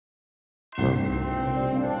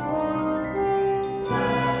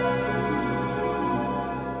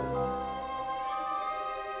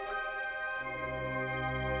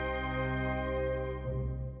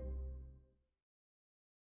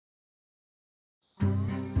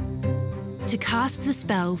To cast the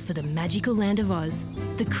spell for the magical land of Oz,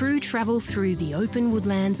 the crew travel through the open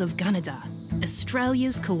woodlands of Gunnedah,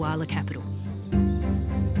 Australia's koala capital.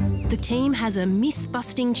 The team has a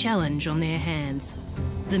myth-busting challenge on their hands.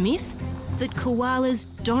 The myth that koalas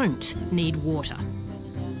don't need water.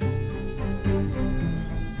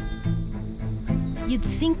 You'd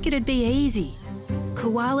think it'd be easy.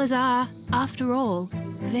 Koalas are, after all,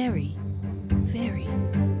 very, very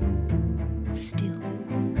still.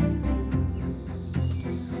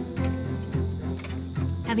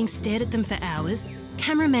 Having stared at them for hours,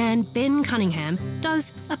 cameraman Ben Cunningham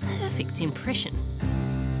does a perfect impression.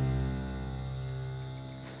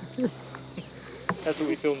 That's what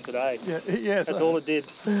we filmed today. Yes. That's all it did.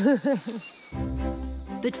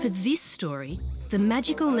 But for this story, the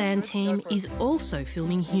Magical Land team is also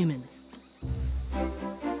filming humans.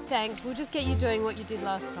 Thanks, we'll just get you doing what you did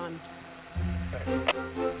last time.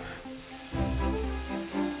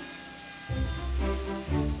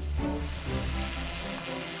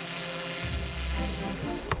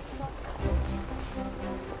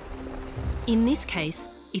 In this case,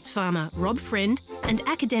 it's farmer Rob Friend and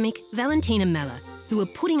academic Valentina Meller who are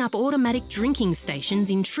putting up automatic drinking stations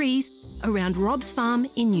in trees around Rob's farm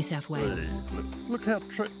in New South Wales. Look how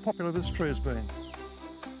popular this tree has been.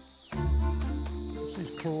 See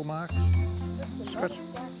these claw marks? Scratch.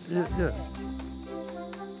 Yes.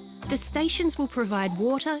 The stations will provide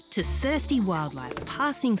water to thirsty wildlife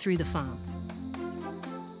passing through the farm.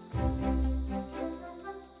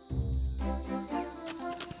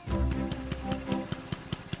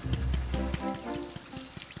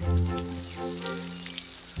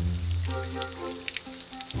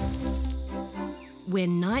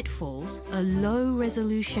 When night falls, a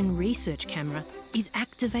low-resolution research camera is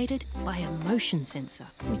activated by a motion sensor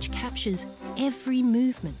which captures every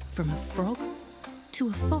movement from a frog to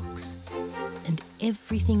a fox and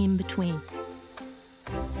everything in between.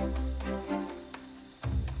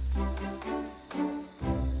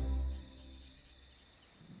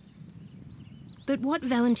 But what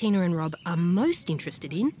Valentina and Rob are most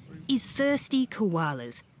interested in is thirsty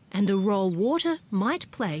koalas and the role water might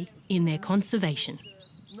play in their conservation.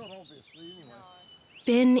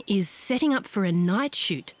 Ben is setting up for a night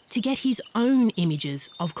shoot to get his own images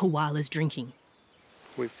of koalas drinking.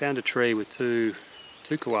 We've found a tree with two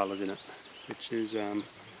koalas in it, which is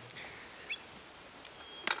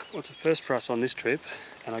what's a first for us on this trip,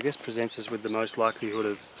 and I guess presents us with the most likelihood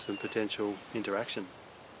of some potential interaction.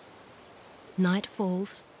 Night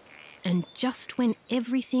falls, and just when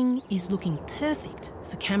everything is looking perfect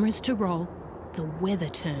for cameras to roll, the weather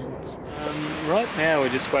turns. Right now we're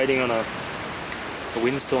just waiting on a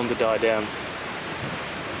windstorm to die down.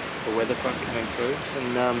 The weather front coming through,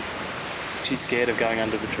 and she's scared of going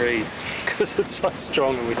under the trees because it's so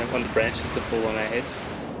strong and we don't want the branches to fall on our heads.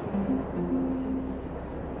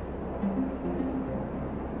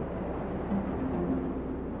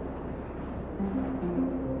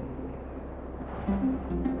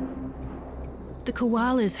 The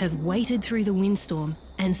koalas have waited through the windstorm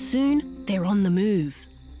and soon they're on the move.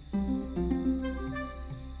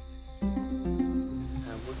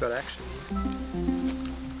 We've got action.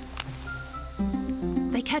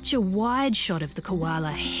 They catch a wide shot of the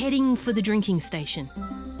koala heading for the drinking station.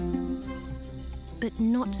 But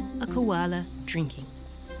not a koala drinking.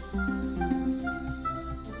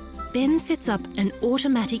 Ben sets up an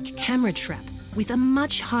automatic camera trap with a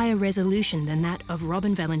much higher resolution than that of Rob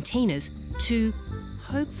and Valentina's to,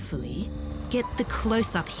 hopefully, get the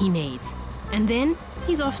close-up he needs. And then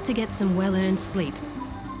he's off to get some well-earned sleep.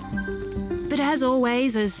 But as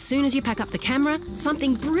always, as soon as you pack up the camera,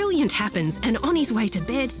 something brilliant happens, and on his way to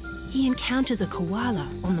bed, he encounters a koala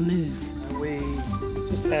on the move. We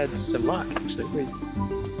just had some luck, actually. We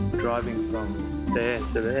were driving from there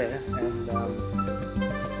to there, and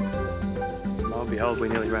lo and behold, we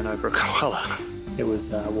nearly ran over a koala. It was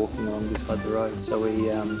walking along beside the road, so we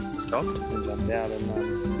stopped and jumped out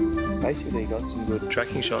and basically got some good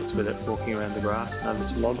tracking shots with it, walking around the grass and over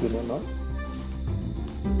some logs and whatnot.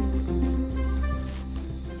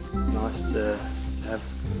 It's nice to have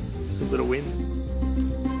some little wins.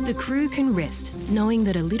 The crew can rest, knowing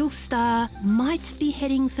that a little star might be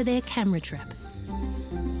heading for their camera trap.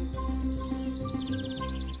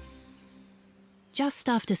 Just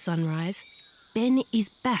after sunrise, Ben is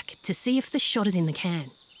back to see if the shot is in the can.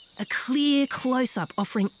 A clear close-up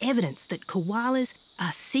offering evidence that koalas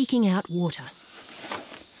are seeking out water.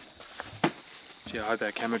 Gee, I hope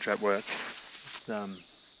our camera trap works.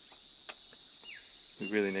 We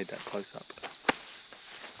really need that close-up.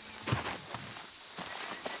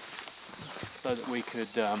 So that we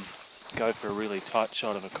could go for a really tight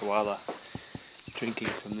shot of a koala drinking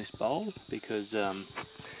from this bowl because the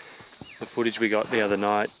footage we got the other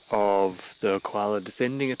night of the koala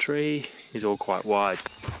descending a tree is all quite wide.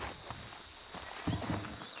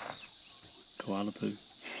 Koala poo.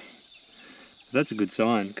 That's a good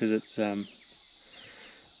sign because it's it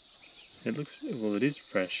looks, well, it is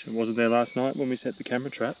fresh. It wasn't there last night when we set the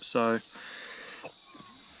camera trap, so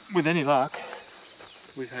with any luck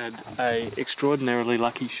we've had a extraordinarily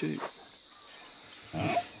lucky shoot.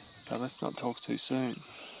 But let's not talk too soon.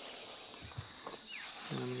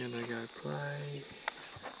 I'm gonna go play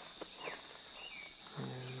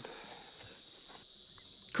and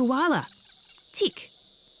Koala. Tick.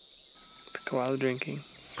 the koala drinking.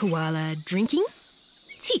 Koala drinking.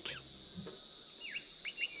 Tick.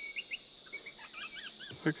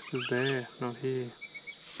 Focus is there, not here.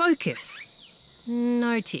 Focus.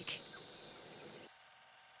 No tick.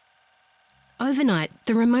 Overnight,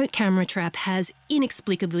 the remote camera trap has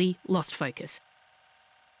inexplicably lost focus.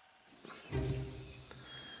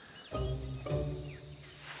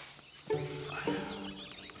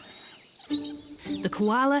 The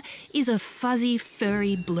koala is a fuzzy,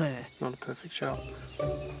 furry blur. Not a perfect shot.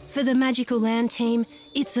 For the Magical Land team,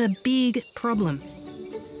 it's a big problem.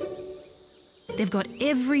 They've got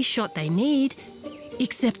every shot they need,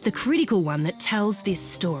 except the critical one that tells this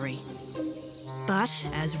story. But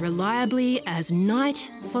as reliably as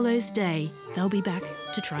night follows day, they'll be back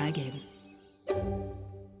to try again.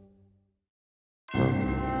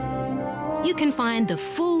 You can find the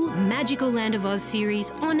full Magical Land of Oz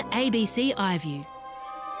series on ABC iView.